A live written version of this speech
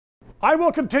I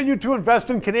will continue to invest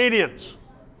in Canadians.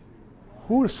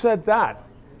 Who said that?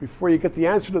 Before you get the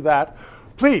answer to that,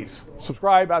 please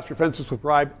subscribe, ask your friends to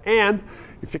subscribe, and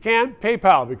if you can,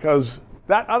 PayPal, because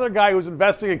that other guy who's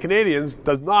investing in Canadians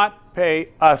does not pay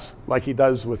us like he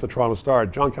does with the Toronto Star.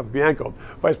 John Capobianco,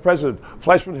 Vice President,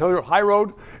 Fleischmann Hillyer High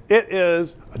Road. It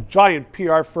is a giant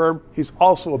PR firm. He's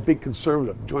also a big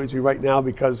conservative. Joins me right now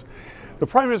because the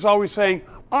Prime Minister is always saying,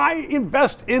 I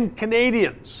invest in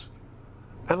Canadians.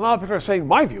 And a lot of people are saying,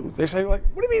 my view, they say, like,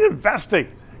 what do you mean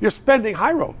investing? You're spending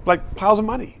high road, like piles of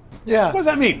money. Yeah. What does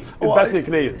that mean, investing in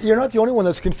Canadians? You're not the only one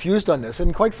that's confused on this.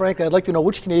 And quite frankly, I'd like to know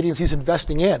which Canadians he's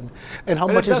investing in and how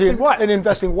much is he what? And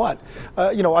investing what.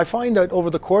 I find that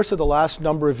over the course of the last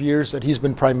number of years that he's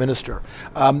been Prime Minister,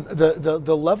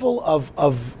 the level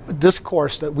of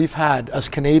discourse that we've had as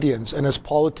Canadians and as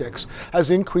politics has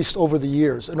increased over the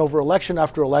years and over election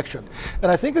after election.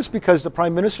 And I think it's because the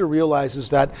Prime Minister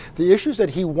realizes that the issues that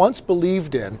he once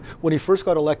believed in when he first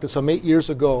got elected some 8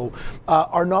 years ago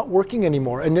are not working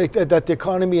anymore. And that the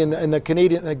economy and the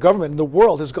Canadian government and the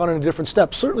world has gone in a different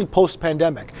step, certainly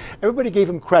post-pandemic. Everybody gave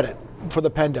him credit for the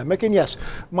pandemic, and yes,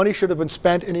 money should have been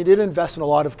spent, and he did invest in a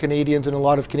lot of Canadians and a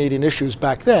lot of Canadian issues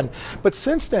back then. But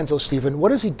since then, so Stephen,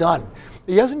 what has he done?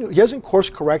 He hasn't course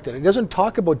corrected. He doesn't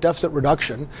talk about deficit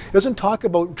reduction. He doesn't talk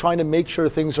about trying to make sure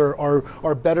things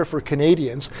are better for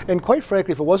Canadians. And quite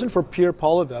frankly, if it wasn't for Pierre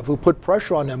Poilievre, who put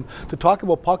pressure on him to talk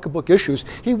about pocketbook issues,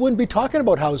 he wouldn't be talking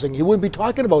about housing. He wouldn't be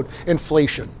talking about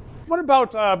inflation. What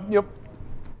about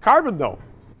carbon, though?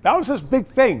 That was his big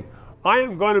thing. I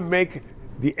am going to make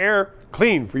the air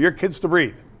clean for your kids to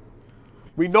breathe.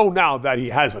 We know now that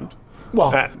he hasn't.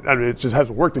 Well, it just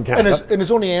hasn't worked in Canada. And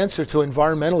his only answer to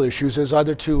environmental issues is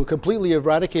either to completely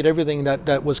eradicate everything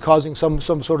that was causing some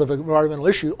sort of environmental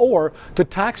issue, or to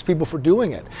tax people for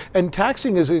doing it. And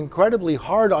taxing is incredibly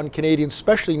hard on Canadians,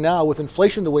 especially now with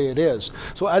inflation the way it is.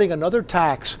 So adding another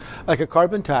tax, like a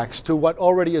carbon tax, to what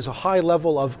already is a high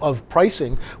level of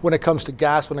pricing when it comes to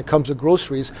gas, when it comes to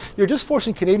groceries, you're just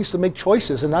forcing Canadians to make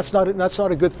choices, and that's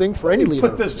not a good thing for any leader.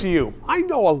 Put this to you. I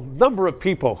know a number of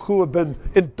people who have been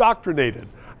indoctrinated,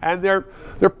 and their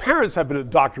parents have been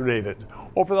indoctrinated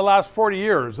over the last 40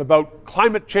 years about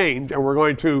climate change, and we're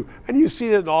going to, and you see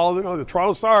it in all the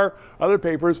Toronto Star, other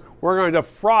papers, we're going to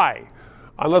fry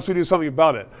unless we do something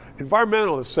about it.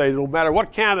 Environmentalists say no matter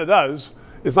what Canada does,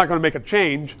 it's not going to make a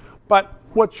change, but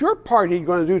what's your party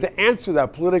going to do to answer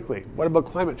that politically? What about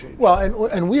climate change? Well,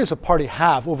 and we as a party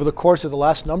have, over the course of the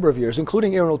last number of years,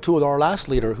 including Aaron O'Toole, our last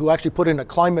leader, who actually put in a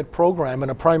climate program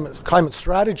and a climate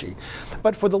strategy.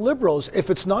 But for the Liberals, if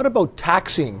it's not about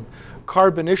taxing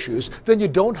carbon issues, then you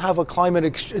don't have a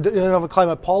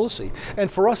climate policy. And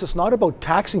for us, it's not about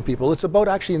taxing people. It's about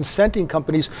actually incenting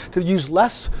companies to use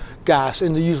less gas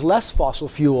and to use less fossil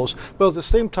fuels, but at the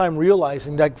same time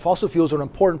realizing that fossil fuels are an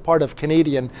important part of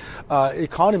Canadian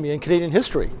economy and Canadian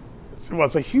history. Well,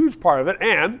 it's a huge part of it,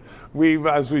 and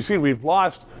as we've seen, we've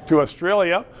lost to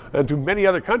Australia and to many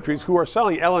other countries who are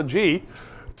selling LNG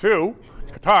to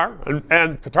Qatar,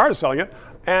 and Qatar is selling it,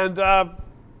 and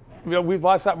we've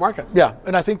lost that market. Yeah,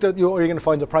 and I think that you're going to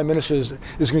find the Prime Minister is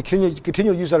going to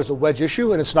continue to use that as a wedge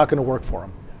issue, and it's not going to work for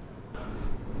him.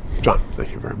 John,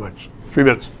 thank you very much. 3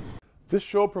 minutes. This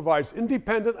show provides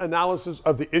independent analysis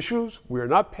of the issues. We are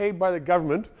not paid by the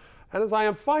government, and as I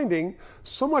am finding,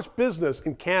 so much business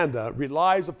in Canada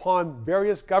relies upon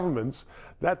various governments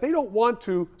that they don't want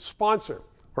to sponsor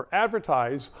or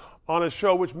advertise on a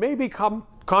show which may become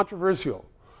controversial,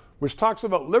 which talks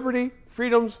about liberty,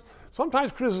 freedoms,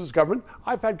 sometimes criticizes government.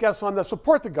 I've had guests on that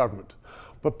support the government.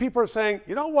 But people are saying,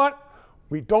 you know what?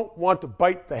 We don't want to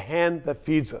bite the hand that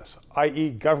feeds us, i.e.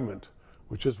 government,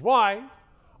 which is why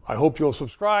I hope you'll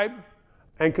subscribe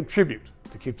and contribute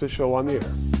to keep this show on the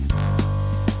air.